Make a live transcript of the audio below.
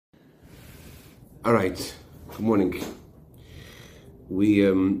All right. Good morning. We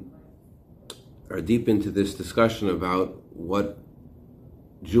are deep into this discussion about what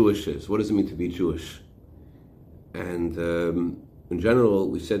Jewish is. What does it mean to be Jewish? And in general,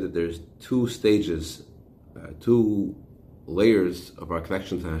 we said that there's two stages, two layers of our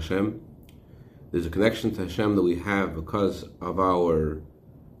connection to Hashem. There's a connection to Hashem that we have because of our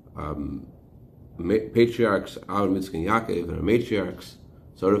patriarchs, our Yitzchak and Yaakov, and our matriarchs,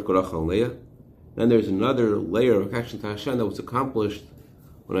 Sarif, Korach, and Leah. Then there's another layer of connection to Hashem that was accomplished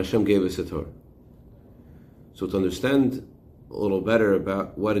when Hashem gave us the Torah. So to understand a little better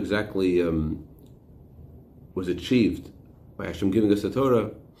about what exactly was achieved by Hashem giving us the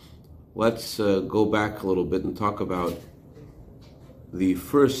Torah, let's go back a little bit and talk about the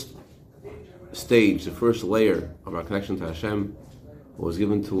first stage, the first layer of our connection to Hashem, what was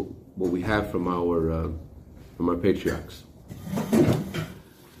given to what we have from our patriarchs.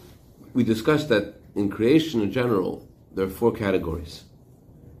 We discussed that in creation in general, there are four categories: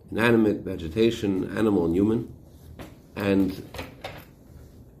 inanimate, vegetation, animal, and human. And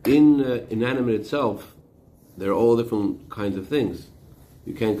in inanimate itself, there are all different kinds of things.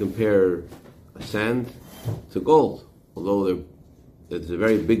 You can't compare sand to gold, although there's a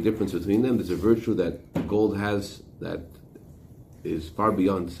very big difference between them. There's a virtue that gold has that is far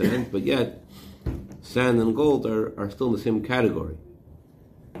beyond sand, but yet sand and gold are still in the same category.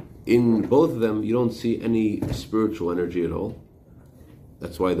 In both of them, you don't see any spiritual energy at all.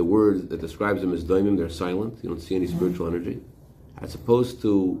 That's why the word that describes them is daimim, they're silent. You don't see any spiritual energy. As opposed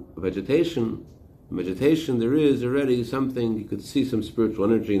to vegetation, there is already something, you could see some spiritual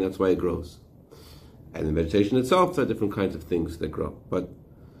energy, and that's why it grows. And in vegetation itself, there are different kinds of things that grow. But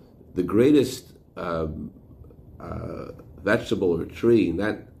the greatest vegetable or tree in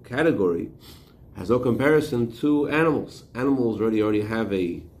that category has no comparison to animals. Animals already have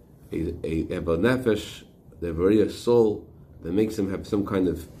a nefesh, they have already a soul that makes them have some kind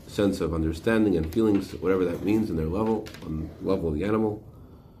of sense of understanding and feelings, whatever that means in their level, on the level of the animal.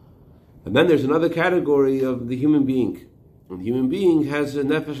 And then there's another category of the human being. And the human being has a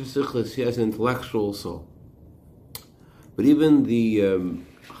nefesh sichlis, he has an intellectual soul. But even the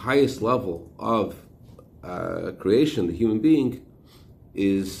highest level of creation, the human being,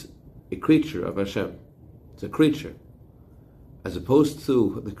 is a creature of Hashem. It's a creature. As opposed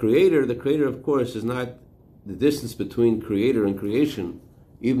to the Creator of course is not the distance between Creator and creation.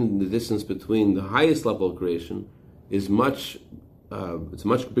 Even the distance between the highest level of creation is it's a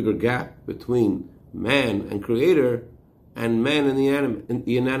much bigger gap between man and Creator and man and the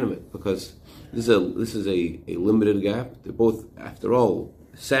inanimate, because this is a limited gap. They're both, after all,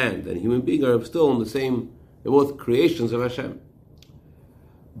 sand and human being are still in the same, they're both creations of Hashem.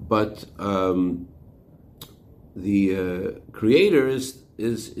 But the Creator is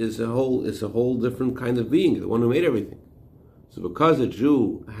a whole different kind of being, the one who made everything. So because a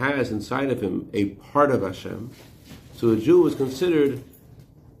Jew has inside of him a part of Hashem, so a Jew is considered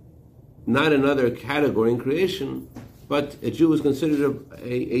not another category in creation, but a Jew is considered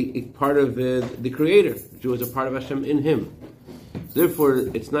a part of the Creator. A Jew is a part of Hashem in him. Therefore,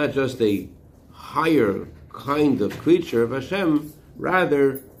 it's not just a higher kind of creature of Hashem,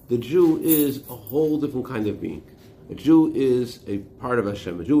 rather the Jew is a whole different kind of being. A Jew is a part of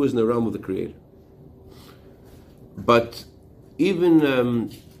Hashem. A Jew is in the realm of the Creator. But even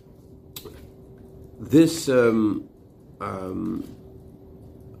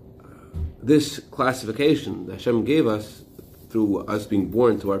this classification that Hashem gave us through us being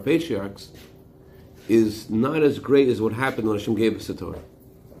born to our patriarchs is not as great as what happened when Hashem gave us the Torah.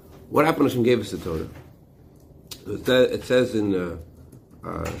 What happened when Hashem gave us the Torah? It says in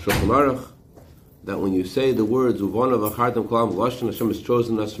Shulchan Aruch that when you say the words Uvana v'achartam kol Hashem has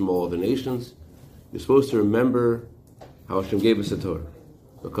chosen us from all other nations, you're supposed to remember how Hashem gave us the Torah,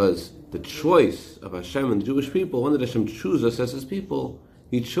 because the choice of Hashem and the Jewish people, when did Hashem choose us as His people?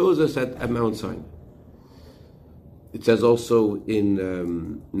 He chose us at Mount Sinai. It says also in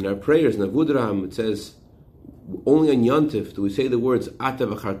our prayers in Avudraham, it says only on Yontif do we say the words Ata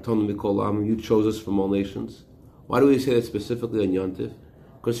v'achartam mikol am, you chose us from all nations. Why do we say that specifically on Yontif?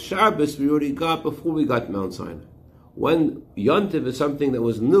 Because Shabbos we already got before we got Mount Sinai. When Yontif is something that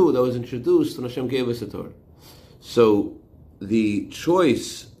was new, that was introduced when Hashem gave us the Torah. So the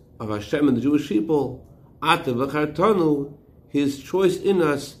choice of Hashem and the Jewish people, Ata v'achartanu, His choice in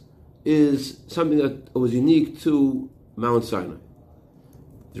us is something that was unique to Mount Sinai.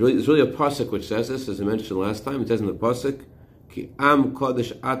 There's really a pasuk which says this, as I mentioned last time. It says in the pasuk, Ki am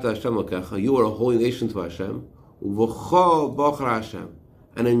kodesh ata Hashem lokecha, you are a holy nation to Hashem, uvocho bochra Hashem,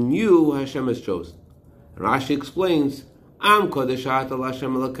 and in you Hashem has chosen. And Rashi explains, Am kodesh ata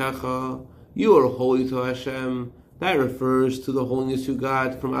Hashem lokecha, You are holy to Hashem. That refers to the holiness you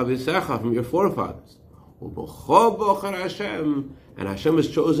got from Avisecha, from your forefathers. And Hashem has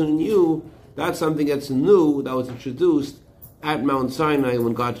chosen in you. That's something that's new, that was introduced at Mount Sinai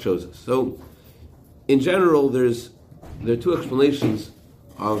when God chose us. So, in general, there are two explanations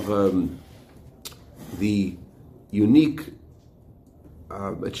of the unique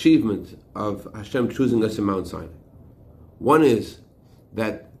achievement of Hashem choosing us in Mount Sinai. One is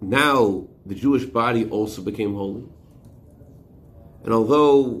that now the Jewish body also became holy. And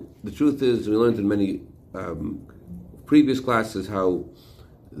although the truth is, we learned in many previous classes how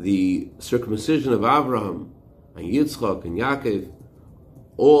the circumcision of Abraham and Yitzchak and Yaakov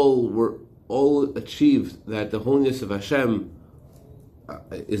all achieved that the holiness of Hashem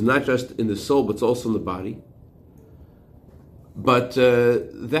is not just in the soul, but it's also in the body. But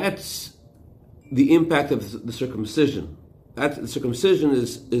that's the impact of the circumcision. The circumcision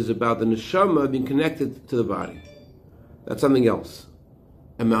is about the neshama being connected to the body. That's something else.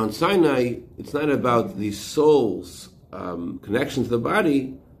 At Mount Sinai, it's not about the soul's connection to the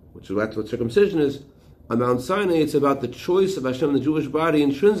body, which is what circumcision is. On Mount Sinai, it's about the choice of Hashem, the Jewish body,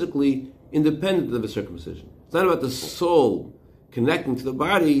 intrinsically independent of the circumcision. It's not about the soul connecting to the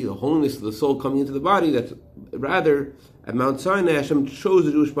body, the holiness of the soul coming into the body. That's rather, at Mount Sinai, Hashem chose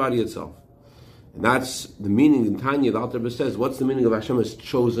the Jewish body itself. And that's the meaning in Tanya. The Alter Rebbe says, what's the meaning of Hashem has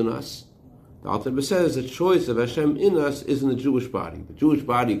chosen us? The Alter Rebbe says the choice of Hashem in us is in the Jewish body. The Jewish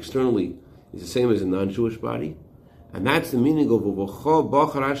body externally is the same as a non-Jewish body. And that's the meaning of V'chocha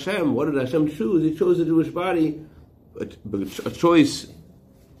b'achar Hashem. What did Hashem choose? He chose the Jewish body. A choice,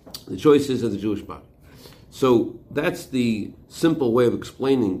 the choice is of the Jewish body. So that's the simple way of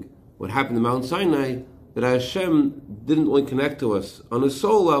explaining what happened in Mount Sinai, that Hashem didn't only connect to us on a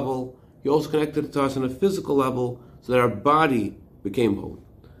soul level, He also connected to us on a physical level, so that our body became holy.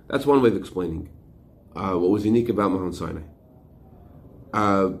 That's one way of explaining what was unique about Mount Sinai.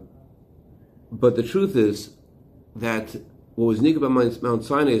 But the truth is that what was unique about Mount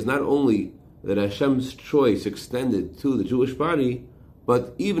Sinai is not only that Hashem's choice extended to the Jewish body,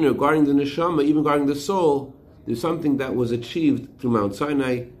 but even regarding the neshama, even regarding the soul, there's something that was achieved through Mount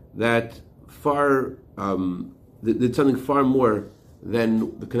Sinai that did something far more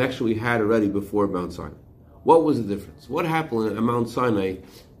than the connection we had already before Mount Sinai. What was the difference? What happened at Mount Sinai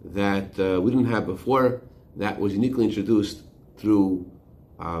that we didn't have before, that was uniquely introduced through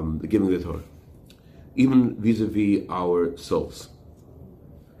the giving of the Torah, even vis-a-vis our souls?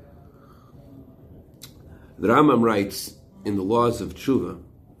 The Rambam writes in the Laws of Tshuva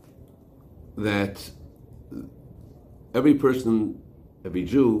that every person, every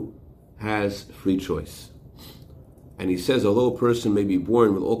Jew, has free choice. And he says, although a person may be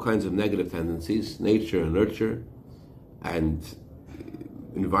born with all kinds of negative tendencies, nature and nurture, and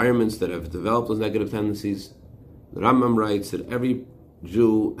environments that have developed those negative tendencies, the Rambam writes that every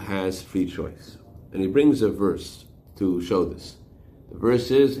Jew has free choice. And he brings a verse to show this. The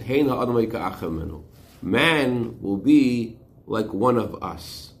verse is, Hein ha'adam ka'acham menu. Man will be like one of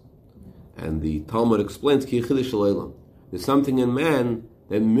us. And the Talmud explains, Ki chiddush ha'olam. There's something in man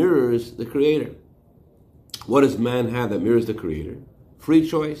that mirrors the Creator. What does man have that mirrors the Creator? Free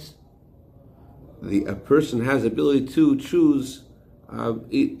choice. A person has the ability to choose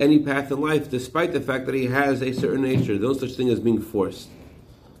any path in life, despite the fact that he has a certain nature. There's no such thing as being forced.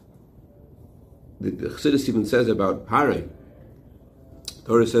 The Chassidus even says about Parei.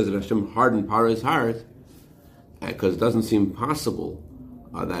 Torah says that Hashem hardened Parei's heart because it doesn't seem possible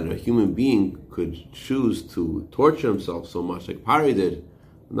that a human being could choose to torture himself so much like Parei did.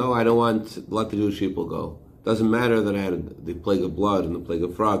 No, I don't want to let the Jewish people go. It doesn't matter that I had the plague of blood and the plague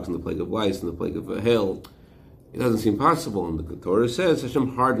of frogs and the plague of lice and the plague of hail. It doesn't seem possible. And the Torah says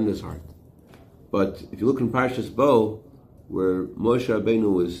Hashem hardened his heart. But if you look in Parshas Bo, where Moshe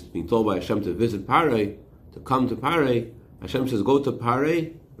Rabbeinu was being told by Hashem to visit Parei, to come to Parei, Hashem says, go to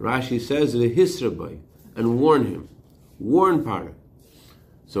Parei. Rashi says, V'hisrabai, and warn him. Warn Parei.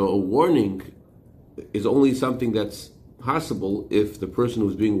 So a warning is only something that's possible if the person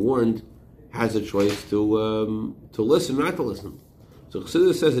who's being warned has a choice to listen or not to listen. So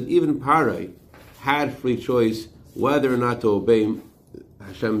Chassidus says that even Parei had free choice whether or not to obey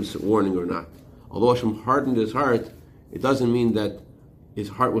Hashem's warning or not. Although Hashem hardened his heart, it doesn't mean that his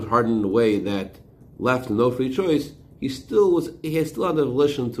heart was hardened in a way that left him no free choice. He still had the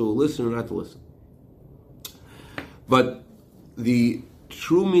volition to listen or not to listen. But the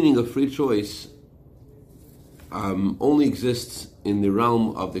true meaning of free choice only exists in the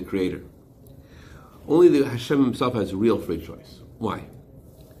realm of the Creator. Only the Hashem himself has real free choice. Why?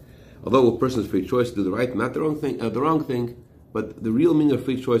 Although a person has free choice to do the right, not the wrong thing, but the real meaning of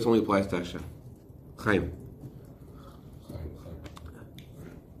free choice only applies to Hashem. Chaim.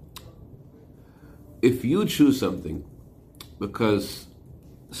 If you choose something because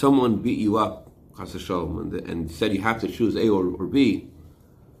someone beat you up, chas v'shalom, and said you have to choose A or B,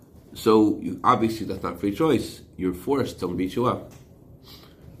 so obviously that's not free choice. You're forced. Someone beat you up.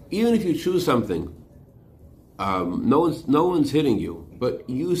 Even if you choose something, no one's hitting you, but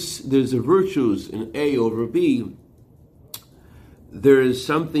there's a virtues in A over B. There is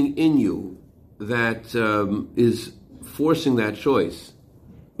something in you that is forcing that choice.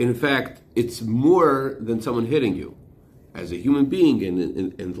 In fact, it's more than someone hitting you. As a human being and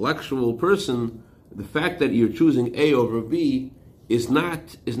an intellectual person, the fact that you're choosing A over B is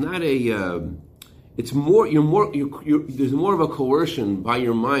not a. It's more. There's more of a coercion by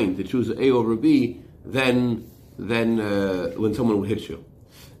your mind to choose A over B than when someone would hit you.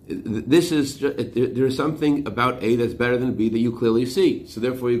 There's something about A that's better than B that you clearly see. So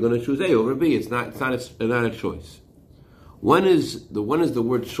therefore, you're going to choose A over B. It's not a choice. When is the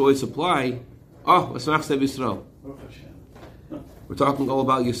word choice apply? Oh, it's not Yisrael. We're talking all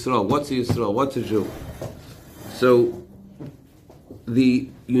about Yisrael. What's a Yisrael? What's a Jew? So the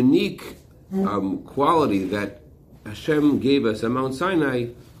unique quality that Hashem gave us at Mount Sinai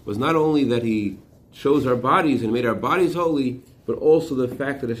was not only that He chose our bodies and made our bodies holy, but also the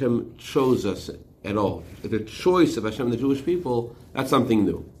fact that Hashem chose us at all. The choice of Hashem, the Jewish people, that's something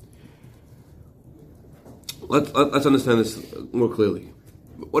new. Let's understand this more clearly.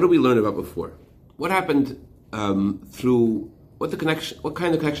 What did we learn about before? What happened through what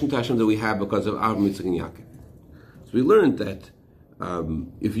kind of connection to Hashem do we have because of Avraham, Yitzchak, and Yaakov? So we learned that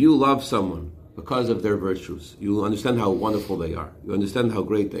if you love someone because of their virtues, you understand how wonderful they are. You understand how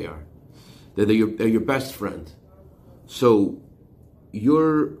great they are. They're your best friend. So you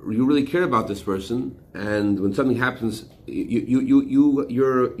really care about this person, and when something happens,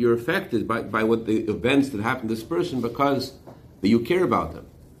 you're affected by what the events that happen to this person because you care about them.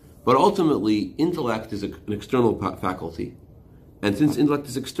 But ultimately, intellect is an external faculty, and since intellect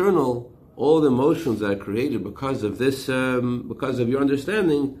is external, all the emotions that are created because of this, because of your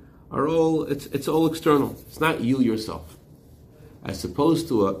understanding, are all it's all external. It's not you yourself. As opposed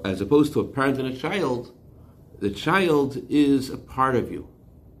to a parent and a child, the child is a part of you.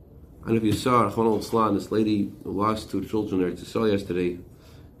 I don't know if you saw Rachmana litzlan, this lady who lost 2 children there. I saw yesterday.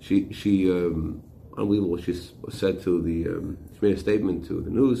 She unbelievable. She said to she made a statement to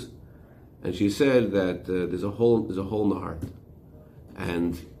the news, and she said that there's a hole in the heart,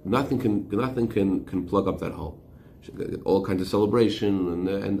 and nothing can plug up that hole. All kinds of celebration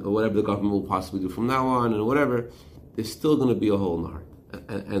and whatever the government will possibly do from now on and whatever, there's still going to be a hole in the heart,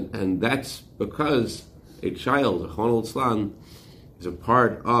 and that's because a child, Rachmana litzlan, is a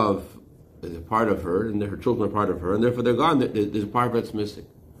part of her, and her children are part of her, and therefore they're gone. There's a part of her that's missing.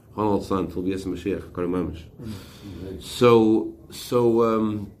 Rachmana litzlan, till B'yas Mashiach, Karim Mamish. So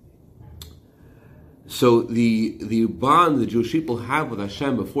the bond the Jewish people have with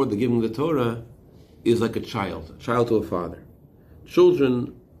Hashem before the giving of the Torah is like a child to a father.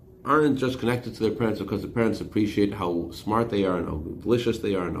 Children aren't just connected to their parents because the parents appreciate how smart they are and how delicious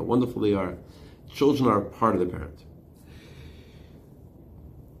they are and how wonderful they are. Children are part of the parent.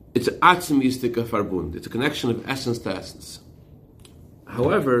 It's an atzimistika farbund. It's a connection of essence to essence.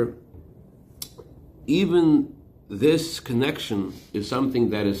 However, even this connection is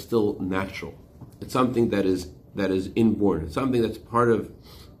something that is still natural. It's something that is inborn. It's something that's part of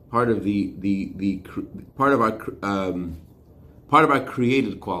our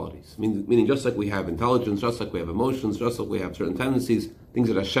created qualities. Meaning, just like we have intelligence, just like we have emotions, just like we have certain tendencies, things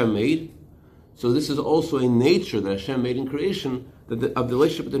that Hashem made. So this is also a nature that Hashem made in creation, of the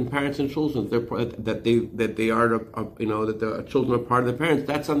relationship between parents and children. That the children are part of the parents.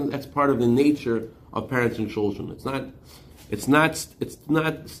 That's part of the nature of parents and children. It's not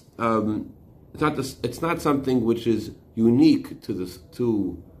something which is unique to the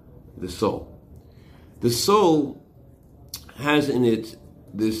soul. The soul has in it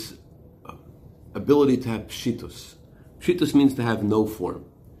this ability to have pshitus. Pshitus means to have no form.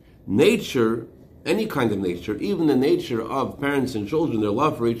 Nature, any kind of nature, even the nature of parents and children, their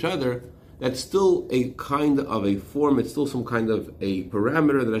love for each other, that's still a kind of a form, it's still some kind of a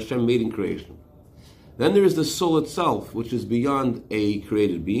parameter that Hashem made in creation. Then there is the soul itself, which is beyond a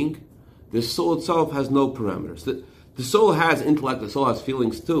created being. The soul itself has no parameters. The soul has intellect, the soul has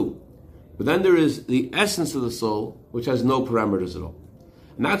feelings too. But then there is the essence of the soul, which has no parameters at all.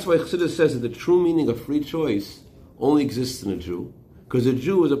 And that's why Chassidus says that the true meaning of free choice only exists in a Jew, because a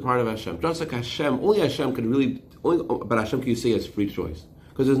Jew is a part of Hashem. Just like Hashem, only about Hashem can you say it's free choice.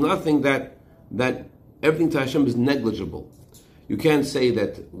 Because there's nothing that everything to Hashem is negligible. You can't say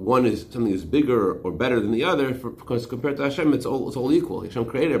that one is something is bigger or better than the other, because compared to Hashem, it's all equal. Hashem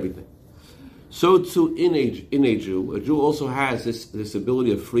created everything. So too in a Jew also has this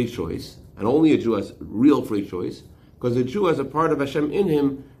ability of free choice, and only a Jew has real free choice, because a Jew has a part of Hashem in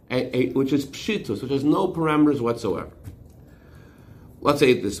him, which is pshitus, which has no parameters whatsoever. Let's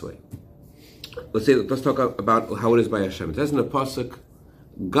say it this way. Let's talk about how it is by Hashem. It says in the pasuk,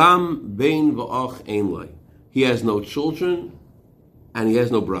 "Gam bein v'ach ein lai." He has no children, and he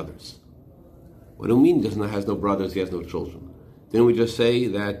has no brothers. What do you mean? He has no brothers. He has no children. Didn't we just say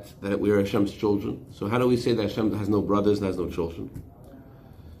that we are Hashem's children? So how do we say that Hashem has no brothers and has no children?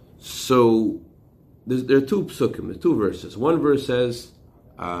 So there are two psukim, there's two verses. One verse says,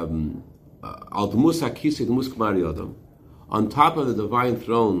 Al Dmus HaKisei Dmus K'mar Yodam. On top of the divine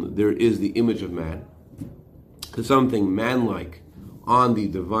throne, there is the image of man. There's something man-like on the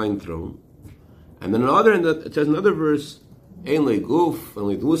divine throne. And then it says another verse, Ein Le Guf, Ein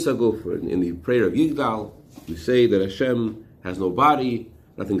Le Dmus HaGuf. In the prayer of Yigdal, we say that Hashem has no body,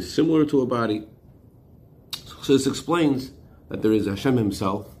 nothing similar to a body. So this explains that there is Hashem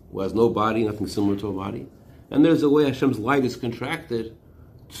himself, who has no body, nothing similar to a body. And there's a way Hashem's light is contracted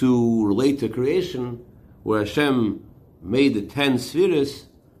to relate to creation, where Hashem made the 10 spheres,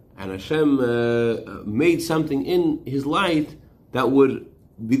 and Hashem made something in his light that would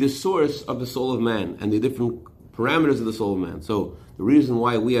be the source of the soul of man, and the different parameters of the soul of man. So the reason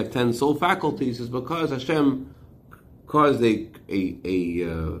why we have 10 soul faculties is because Hashem caused a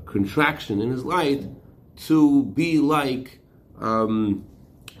contraction in his light to be like to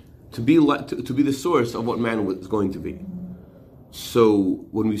be the source of what man was going to be. So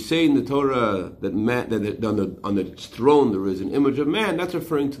when we say in the Torah that on the throne there is an image of man, that's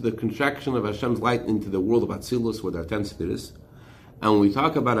referring to the contraction of Hashem's light into the world of Atzilus, where there are 10 spheres. And when we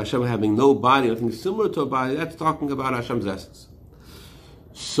talk about Hashem having no body, nothing similar to a body, that's talking about Hashem's essence.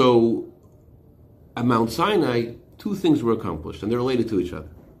 So at Mount Sinai, two things were accomplished, and they're related to each other.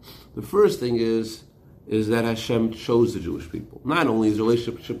 The first thing is that Hashem chose the Jewish people. Not only is the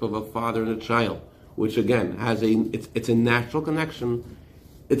relationship of a father and a child, which again it's a natural connection.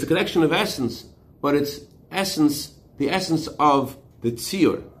 It's a connection of essence, but it's the essence of the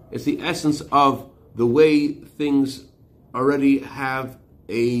tziyur. It's the essence of the way things already have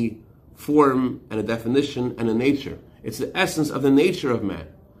a form and a definition and a nature. It's the essence of the nature of man,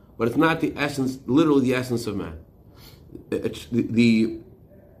 but it's not the essence, literally the essence of man. The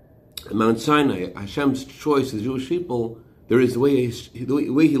Mount Sinai, Hashem's choice of the Jewish people, there is the way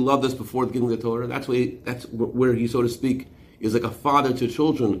he loved us before giving the Torah. That's where he, so to speak, is like a father to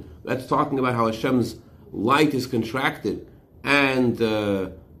children. That's talking about how Hashem's light is contracted and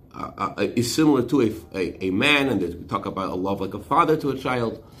is similar to a man, and we talk about a love like a father to a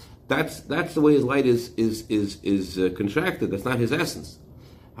child. That's the way his light is contracted. That's not his essence.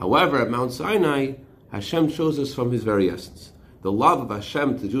 However, at Mount Sinai, Hashem shows us from his very essence. The love of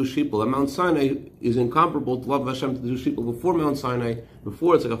Hashem to the Jewish people at Mount Sinai is incomparable to the love of Hashem to the Jewish people before Mount Sinai.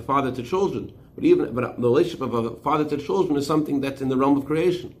 Before, it's like a father to children. But the relationship of a father to children is something that's in the realm of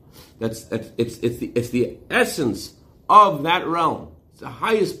creation. It's the essence of that realm. It's the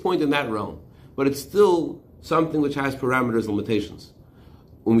highest point in that realm. But it's still something which has parameters and limitations.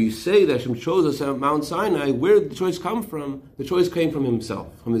 When we say that Hashem chose us at Mount Sinai, where did the choice come from? The choice came from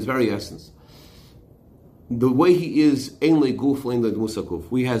himself, from his very essence. The way he is, ein le guf, ein le dmus hakuf.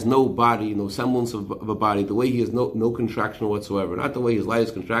 He has no body, no semblance of a body. The way he has no contraction whatsoever. Not the way his light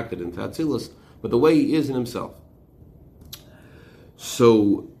is contracted into Atzilus, but the way he is in himself.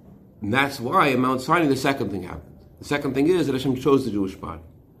 So that's why at Mount Sinai the second thing happened. The second thing is that Hashem chose the Jewish body.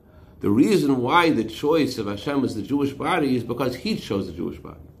 The reason why the choice of Hashem is the Jewish body is because he chose the Jewish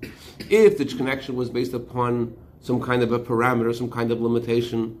body. If the connection was based upon some kind of a parameter, some kind of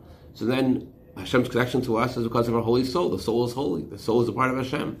limitation, so then Hashem's connection to us is because of our holy soul. The soul is holy. The soul is a part of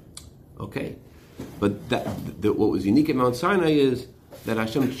Hashem. Okay. But what was unique at Mount Sinai is that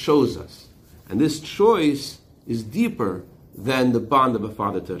Hashem chose us. And this choice is deeper than the bond of a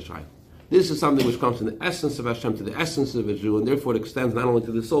father to a child. This is something which comes from the essence of Hashem to the essence of a Jew, and therefore it extends not only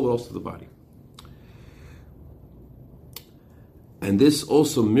to the soul, but also to the body. And this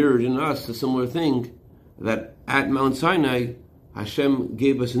also mirrored in us a similar thing, that at Mount Sinai, Hashem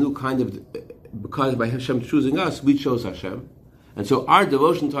gave us a new kind of, because by Hashem choosing us, we chose Hashem. And so our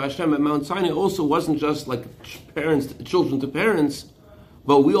devotion to Hashem at Mount Sinai also wasn't just like children to parents,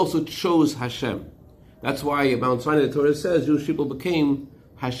 but we also chose Hashem. That's why at Mount Sinai the Torah says Jewish people became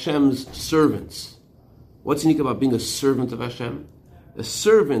Hashem's servants. What's unique about being a servant of Hashem? A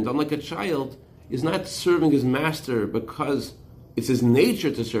servant, unlike a child, is not serving his master because it's his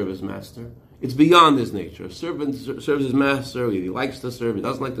nature to serve his master. It's beyond his nature. A servant serves his master. He likes to serve. He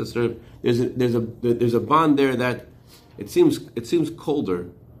doesn't like to serve. There's a bond there that it seems colder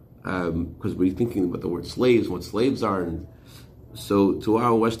because we're thinking about the word slaves, what slaves are, and so to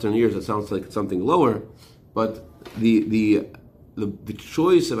our Western ears it sounds like it's something lower. But the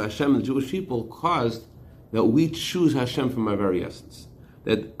choice of Hashem and the Jewish people caused that we choose Hashem from our very essence.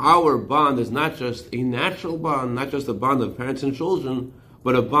 That our bond is not just a natural bond, not just a bond of parents and children,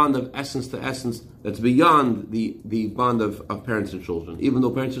 but a bond of essence to essence that's beyond the bond of parents and children. Even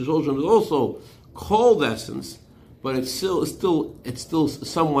though parents and children is also called essence, but it's still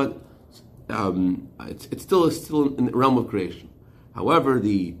somewhat it's still in the realm of creation. However,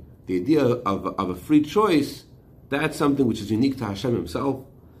 the idea of a free choice, that's something which is unique to Hashem Himself.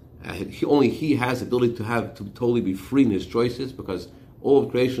 Only He has the ability to totally be free in His choices, because all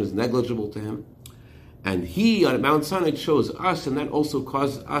of creation is negligible to Him. And He, on Mount Sinai, chose us, and that also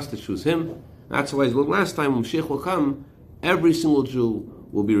causes us to choose Him. That's why last time when Mashiach will come, every single Jew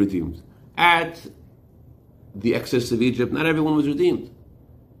will be redeemed. At the Exodus of Egypt, not everyone was redeemed.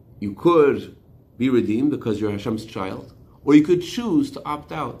 You could be redeemed because you're Hashem's child, or you could choose to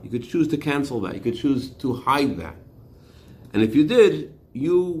opt out. You could choose to cancel that. You could choose to hide that. And if you did,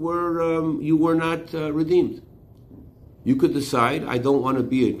 you were not redeemed. You could decide, I don't want to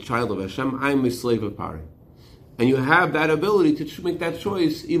be a child of Hashem, I'm a slave of Pari. And you have that ability to make that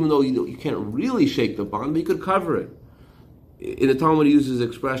choice, even though you can't really shake the bond, but you could cover it. In the Talmud, he uses the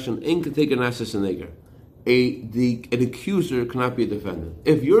expression, Ein keteiker nasa neger. An accuser cannot be a defendant.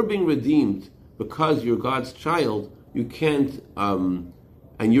 If you're being redeemed because you're God's child, you can't, and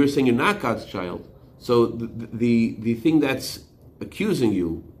you're saying you're not God's child, so the thing that's accusing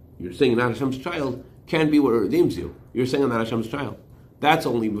you, you're saying you're not Hashem's child, can't be what redeems you. You're saying I'm not Hashem's child. That's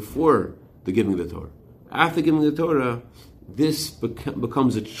only before the giving of the Torah. After giving the Torah, this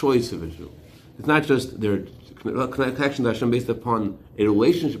becomes a choice of a Jew. It's not just their connection to Hashem based upon a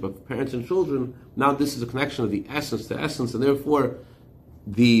relationship of parents and children. Now this is a connection of the essence to essence, and therefore,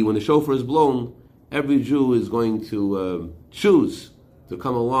 when the shofar is blown, every Jew is going to choose to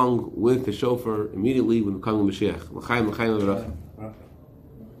come along with the shofar immediately when coming Mashiach. L'chaim, l'chaim, l'chaim.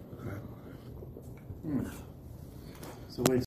 So wait.